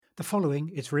The following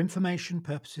is for information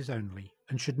purposes only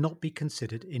and should not be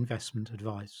considered investment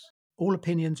advice. All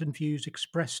opinions and views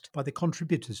expressed by the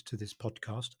contributors to this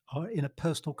podcast are in a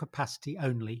personal capacity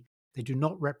only. They do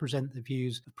not represent the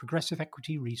views of Progressive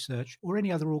Equity Research or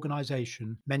any other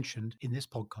organisation mentioned in this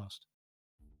podcast.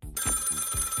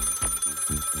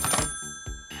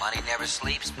 Money never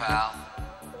sleeps, pal.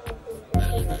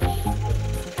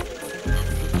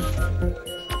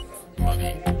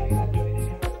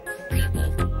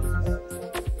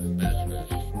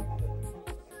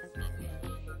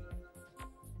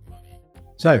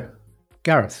 So,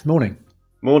 Gareth, morning.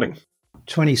 Morning.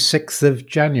 26th of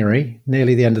January,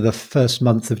 nearly the end of the first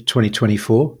month of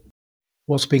 2024.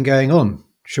 What's been going on?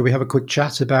 Shall we have a quick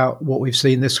chat about what we've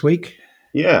seen this week?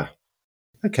 Yeah.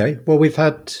 Okay, well, we've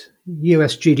had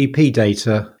US GDP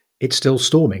data. It's still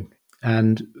storming.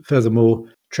 And furthermore,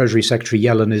 Treasury Secretary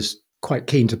Yellen is quite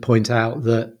keen to point out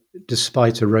that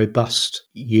despite a robust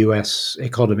US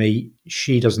economy,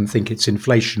 she doesn't think it's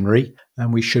inflationary.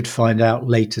 And we should find out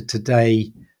later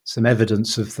today some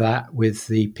evidence of that with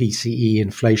the PCE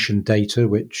inflation data,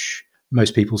 which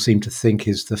most people seem to think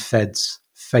is the Fed's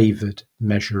favoured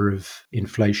measure of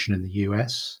inflation in the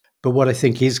US. But what I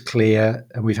think is clear,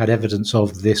 and we've had evidence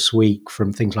of this week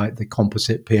from things like the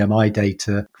composite PMI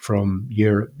data from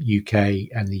Europe, UK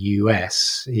and the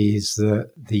US, is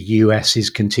that the US is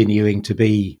continuing to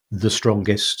be the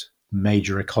strongest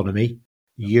major economy.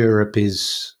 Europe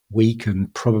is weak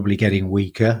and probably getting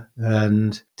weaker.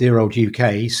 And dear old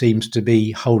UK seems to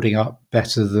be holding up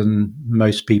better than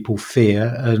most people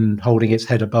fear and holding its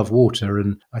head above water.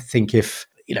 And I think if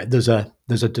there's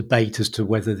a debate as to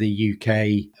whether the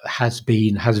UK has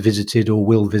visited or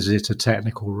will visit a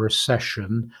technical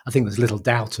recession. I think there's little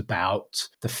doubt about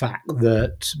the fact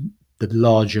that the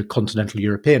larger continental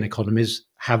European economies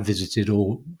have visited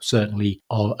or certainly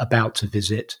are about to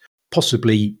visit,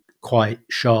 possibly quite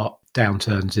sharp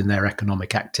downturns in their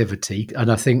economic activity.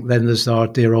 And I think then there's our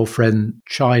dear old friend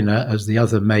China as the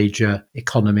other major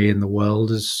economy in the world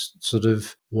as sort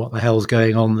of what the hell's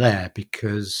going on there?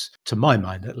 Because to my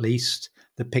mind, at least,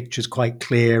 the picture's quite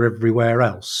clear everywhere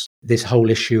else. This whole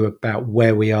issue about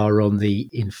where we are on the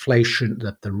inflation,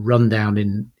 the rundown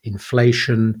in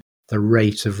inflation, the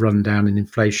rate of rundown in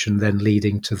inflation then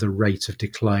leading to the rate of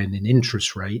decline in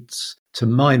interest rates. To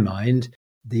my mind,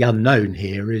 the unknown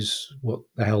here is what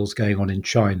the hell's going on in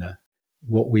China.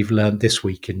 What we've learned this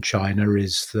week in China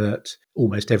is that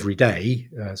almost every day,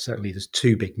 certainly there's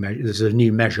two big measures. There's a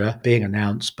new measure being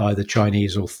announced by the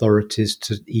Chinese authorities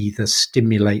to either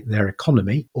stimulate their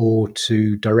economy or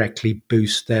to directly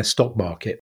boost their stock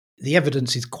market. The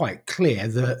evidence is quite clear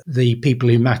that the people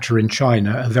who matter in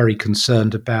China are very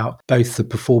concerned about both the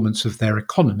performance of their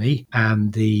economy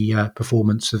and the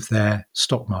performance of their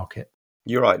stock market.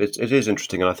 You're right. It is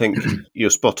interesting. And I think you're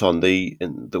spot on.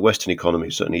 In the Western economy,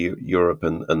 certainly Europe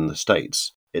and the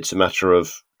States, it's a matter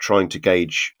of trying to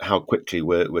gauge how quickly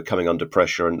we're coming under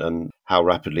pressure and how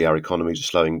rapidly our economies are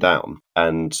slowing down.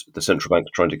 And the central bank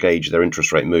are trying to gauge their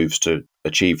interest rate moves to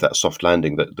achieve that soft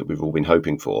landing that we've all been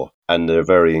hoping for. And there are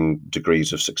varying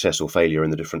degrees of success or failure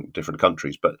in the different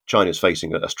countries. But China's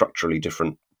facing a structurally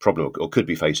different problem, or could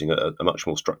be facing a much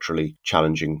more structurally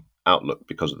challenging outlook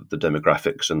because of the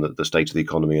demographics and the state of the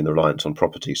economy and the reliance on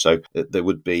property. So there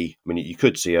would be, you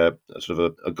could see a sort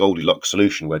of a Goldilocks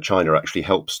solution where China actually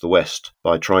helps the West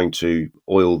by trying to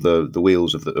oil the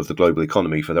wheels of the global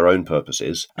economy for their own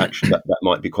purposes. Actually, that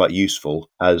might be quite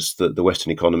useful as the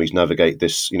Western economies navigate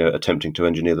this, attempting to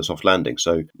engineer the soft landing.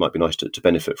 So it might be nice to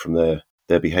benefit from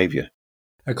their behaviour.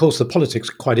 Of course, the politics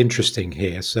are quite interesting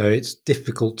here. So it's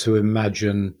difficult to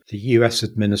imagine the US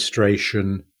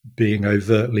administration being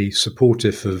overtly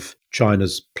supportive of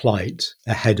China's plight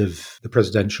ahead of the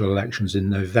presidential elections in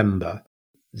November.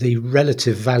 The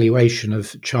relative valuation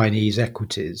of Chinese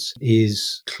equities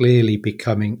is clearly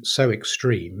becoming so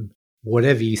extreme.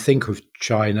 Whatever you think of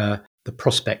China, the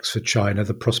prospects for China,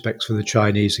 the prospects for the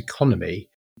Chinese economy,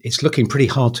 it's looking pretty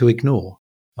hard to ignore.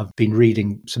 I've been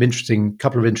reading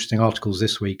couple of interesting articles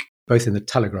this week, both in the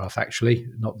Telegraph, actually.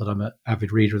 Not that I'm an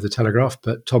avid reader of the Telegraph,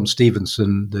 but Tom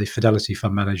Stevenson, the Fidelity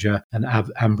Fund manager, and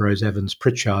Ambrose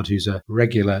Evans-Pritchard, who's a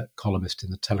regular columnist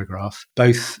in the Telegraph,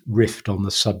 both riffed on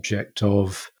the subject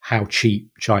of how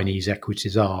cheap Chinese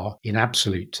equities are in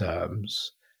absolute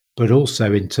terms, but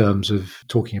also in terms of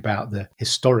talking about the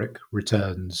historic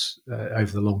returns over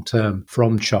the long term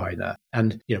from China.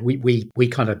 And we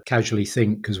kind of casually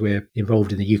think, because we're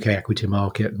involved in the UK equity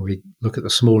market and we look at the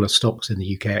smaller stocks in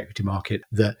the UK equity market,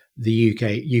 that the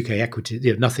UK equity,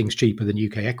 nothing's cheaper than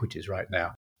UK equities right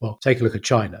now. Well, take a look at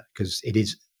China, because it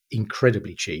is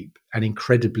incredibly cheap and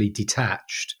incredibly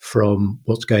detached from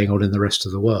what's going on in the rest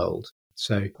of the world.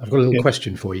 So I've got a little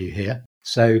question for you here.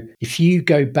 So if you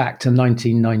go back to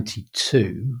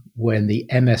 1992, when the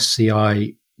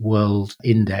MSCI World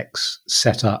Index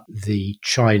set up the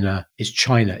China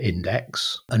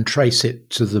Index and trace it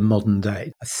to the modern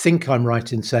day, I think I'm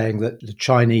right in saying that the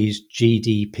Chinese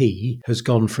GDP has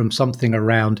gone from something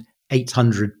around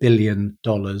 $800 billion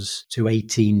to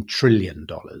 $18 trillion.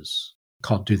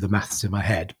 Can't do the maths in my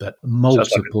head, but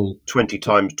multiple. So like 20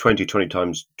 times 20, 20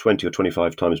 times 20 or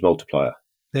 25 times multiplier.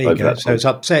 There you go. So it's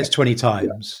up, say it's 20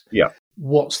 times. Yeah.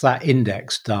 What's that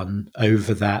index done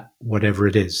over that, whatever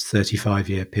it is,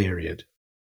 35-year period?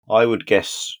 I would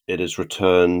guess it has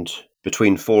returned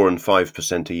between 4 and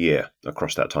 5% a year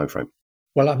across that time frame.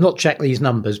 Well, I've not checked these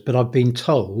numbers, but I've been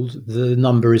told the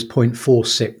number is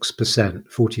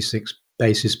 0.46%, 46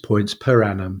 basis points per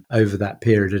annum over that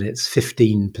period, and it's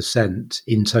 15%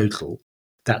 in total.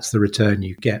 That's the return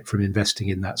you get from investing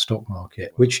in that stock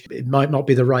market, which it might not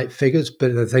be the right figures,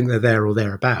 but I think they're there or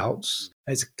thereabouts.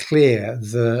 It's clear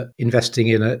that investing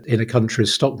in a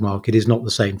country's stock market is not the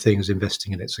same thing as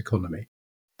investing in its economy.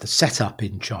 The setup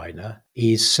in China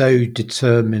is so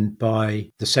determined by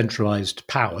the centralized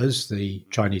powers, the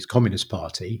Chinese Communist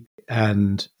Party,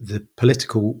 and the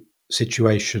political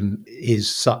situation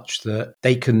is such that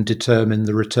they can determine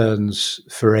the returns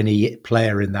for any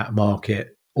player in that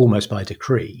market almost by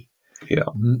decree. Yeah.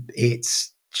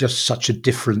 It's just such a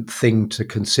different thing to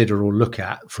consider or look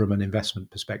at from an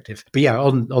investment perspective. But yeah,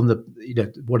 on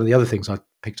the, one of the other things I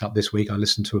picked up this week, I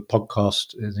listened to a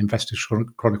podcast, an Investors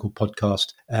Chronicle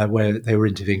podcast, where they were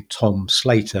interviewing Tom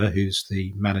Slater, who's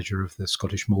the manager of the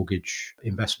Scottish Mortgage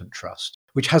Investment Trust,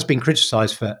 which has been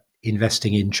criticised for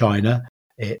investing in China.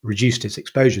 It reduced its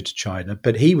exposure to China,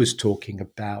 but he was talking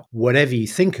about whatever you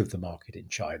think of the market in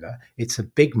China, it's a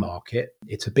big market,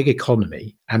 it's a big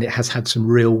economy, and it has had some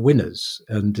real winners.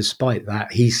 And despite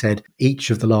that, he said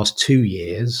each of the last 2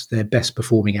 years, their best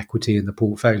performing equity in the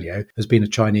portfolio has been a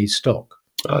Chinese stock.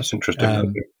 Oh, that's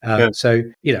interesting. So,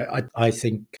 I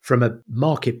think from a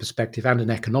market perspective and an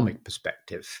economic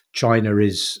perspective, China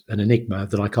is an enigma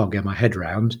that I can't get my head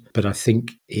around, but I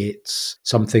think it's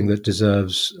something that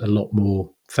deserves a lot more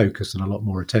focus and a lot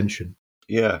more attention.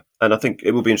 Yeah. And I think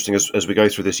it will be interesting as we go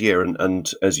through this year.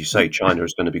 And as you say, China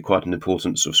is going to be quite an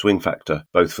important sort of swing factor,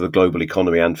 both for the global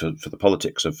economy and for the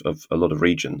politics of a lot of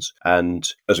regions. And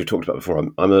as we talked about before,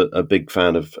 I'm a big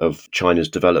fan of China's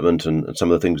development and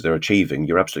some of the things they're achieving.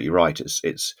 You're absolutely right.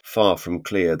 It's far from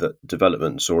clear that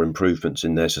developments or improvements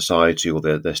in their society or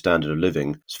their standard of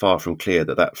living, it's far from clear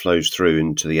that flows through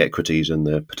into the equities and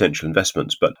the potential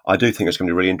investments. But I do think it's going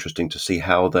to be really interesting to see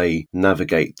how they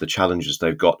navigate the challenges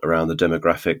they've got around the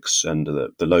demographics and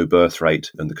the low birth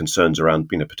rate and the concerns around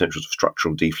potential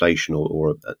structural deflation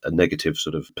or a negative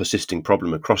sort of persisting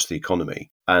problem across the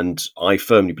economy. And I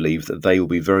firmly believe that they will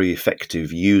be very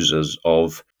effective users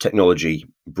of technology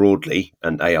broadly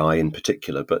and AI in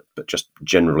particular, but just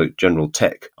general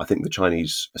tech. I think the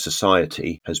Chinese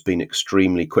society has been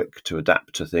extremely quick to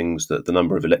adapt to things. That the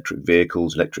number of electric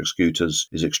vehicles, electric scooters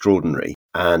is extraordinary.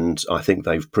 And I think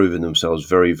they've proven themselves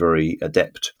very, very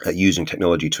adept at using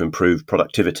technology to improve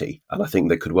productivity. And I think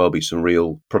there could well be some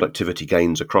real productivity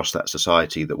gains across that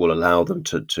society that will allow them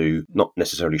to not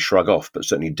necessarily shrug off, but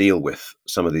certainly deal with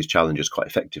some of these challenges quite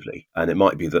effectively. And it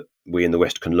might be that we in the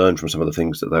West can learn from some of the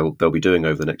things that they'll be doing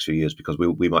over the next few years, because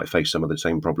we might face some of the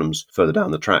same problems further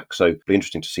down the track. So it'll be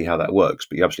interesting to see how that works.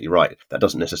 But you're absolutely right. That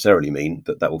doesn't necessarily mean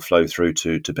that will flow through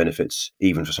to benefits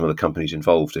even for some of the companies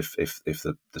involved if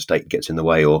the state gets in the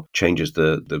way or changes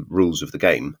the rules of the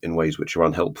game in ways which are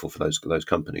unhelpful for those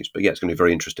companies. But yeah, it's going to be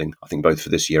very interesting, I think, both for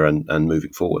this year and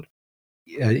moving forward.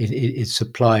 It's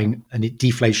supplying a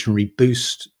deflationary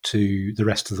boost to the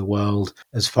rest of the world.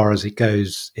 As far as it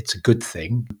goes, it's a good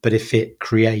thing. But if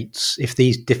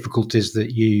these difficulties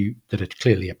that are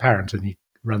clearly apparent and you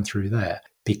run through there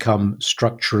become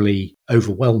structurally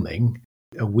overwhelming,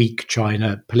 a weak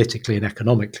China politically and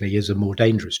economically is a more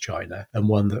dangerous China, and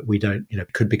one that we don't,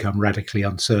 could become radically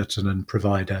uncertain and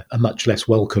provide a much less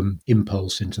welcome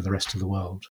impulse into the rest of the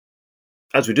world.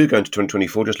 As we do go into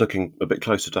 2024, just looking a bit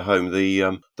closer to home,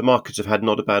 the markets have had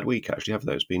not a bad week, actually, have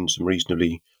they? There's been some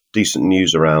reasonably decent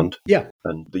news around. Yeah.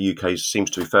 And the UK seems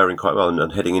to be faring quite well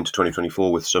and heading into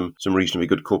 2024 with some reasonably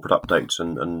good corporate updates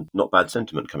and not bad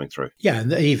sentiment coming through. Yeah,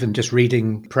 and even just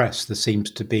reading press, there seems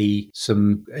to be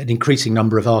an increasing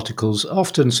number of articles,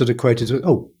 often sort of quoted,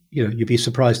 you'd be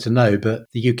surprised to know, but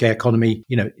the UK economy,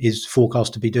 is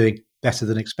forecast to be doing better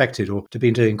than expected or to be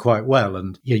doing quite well.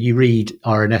 And you read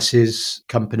RNS's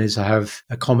companies have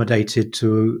accommodated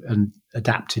to and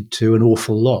adapted to an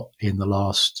awful lot in the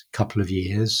last couple of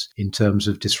years in terms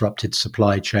of disrupted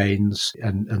supply chains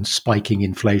and spiking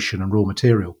inflation and raw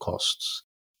material costs.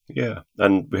 Yeah,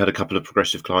 and we had a couple of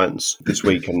progressive clients this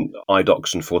week, and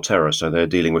Idox and Forterra, so they're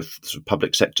dealing with sort of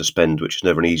public sector spend, which is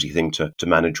never an easy thing to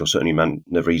manage, or certainly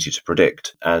never easy to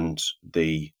predict, and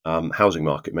the housing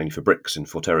market, mainly for bricks in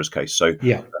Forterra's case. So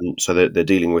so they're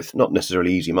dealing with not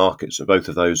necessarily easy markets. So both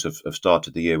of those have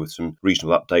started the year with some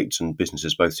reasonable updates, and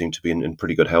businesses both seem to be in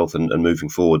pretty good health and moving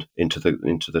forward into the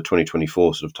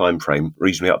 2024 sort of time frame,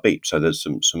 reasonably upbeat. So there's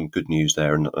some good news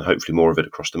there, and hopefully more of it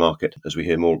across the market as we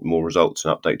hear more results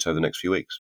and updates over the next few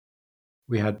weeks.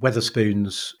 We had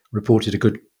Wetherspoons reported a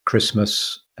good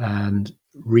Christmas and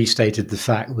restated the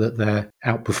fact that they're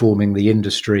outperforming the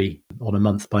industry on a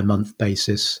month-by-month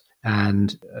basis.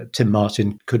 And Tim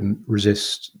Martin couldn't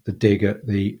resist the dig at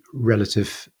the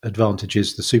relative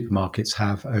advantages the supermarkets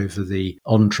have over the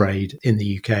on-trade in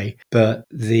the UK. But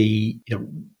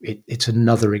it's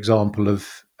another example of,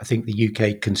 I think, the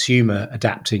UK consumer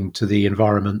adapting to the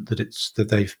environment that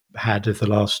they've had over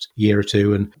the last year or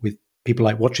two, and with people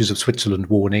like Watches of Switzerland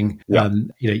warning,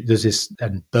 there's this,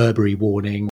 and Burberry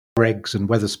warning, Greggs and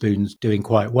Wetherspoons doing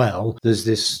quite well. There's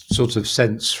this sort of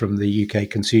sense from the UK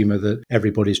consumer that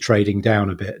everybody's trading down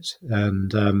a bit,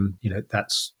 and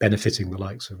that's benefiting the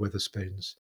likes of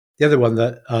Wetherspoons. The other one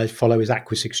that I follow is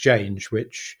Aquis Exchange,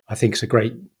 which I think is a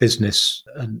great business,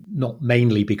 and not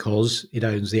mainly because it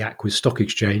owns the Aquis Stock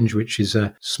Exchange, which is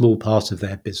a small part of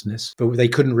their business. But they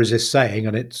couldn't resist saying,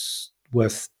 and it's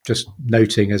worth just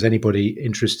noting as anybody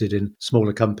interested in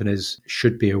smaller companies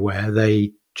should be aware,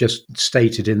 they just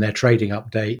stated in their trading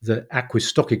update that Aquis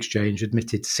Stock Exchange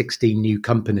admitted 16 new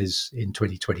companies in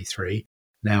 2023.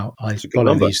 Now, I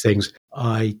follow these things.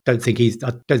 I don't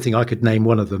think I could name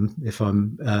one of them if I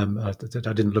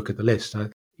didn't look at the list.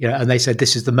 And they said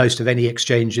this is the most of any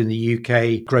exchange in the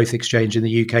UK, growth exchange in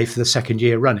the UK, for the second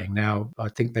year running. Now, I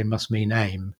think they must mean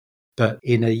AIM. But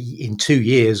in 2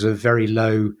 years of very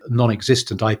low,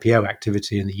 non-existent IPO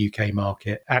activity in the UK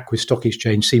market, Aquis Stock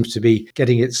Exchange seems to be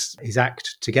getting its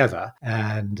act together.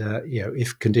 And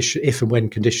if and when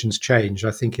conditions change,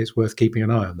 I think it's worth keeping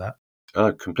an eye on that.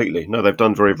 Completely. No, they've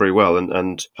done very, very well,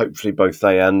 and hopefully both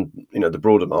they and the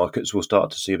broader markets will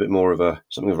start to see a bit more of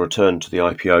something of a return to the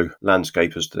IPO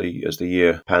landscape as the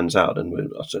year pans out. And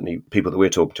certainly people that we're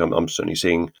talking to, I'm certainly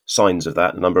seeing signs of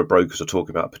that. A number of brokers are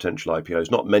talking about potential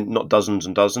IPOs, not dozens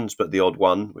and dozens, but the odd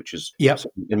one, which is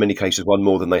in many cases one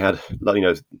more than they had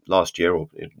last year or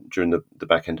during the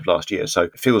back end of last year. So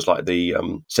it feels like the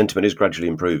sentiment is gradually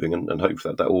improving, and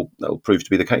hopefully that will prove to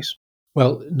be the case.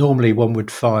 Well, normally one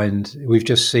would find we've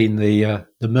just seen the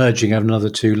merging of another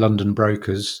 2 London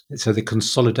brokers. So the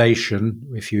consolidation,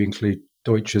 if you include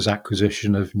Deutsche's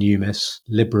acquisition of Numis,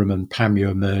 Liberum and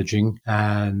Panmure merging,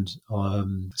 and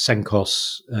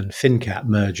Senkos and FinCap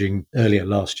merging earlier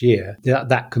last year,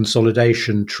 that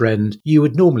consolidation trend you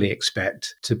would normally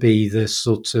expect to be the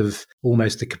sort of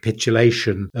almost the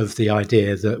capitulation of the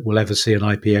idea that we'll ever see an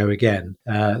IPO again.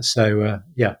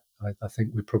 I think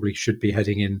we probably should be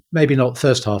heading in, maybe not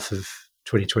first half of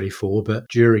 2024, but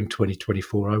during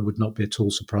 2024, I would not be at all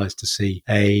surprised to see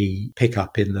a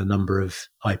pickup in the number of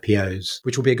IPOs,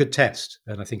 which will be a good test.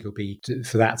 And I think it'll be,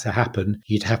 for that to happen,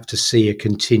 you'd have to see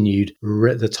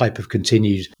the type of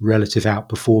continued relative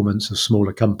outperformance of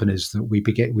smaller companies that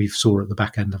we saw at the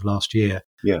back end of last year,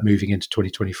 moving into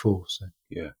 2024. So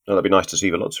that'd be nice to see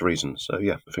for lots of reasons. So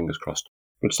fingers crossed.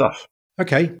 Good stuff.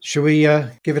 Okay, shall we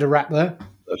give it a wrap there?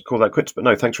 Let's call that quits. But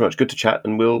no, thanks very much. Good to chat,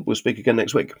 and we'll speak again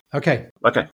next week. Okay.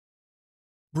 Okay.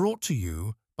 Brought to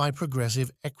you by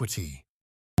Progressive Equity.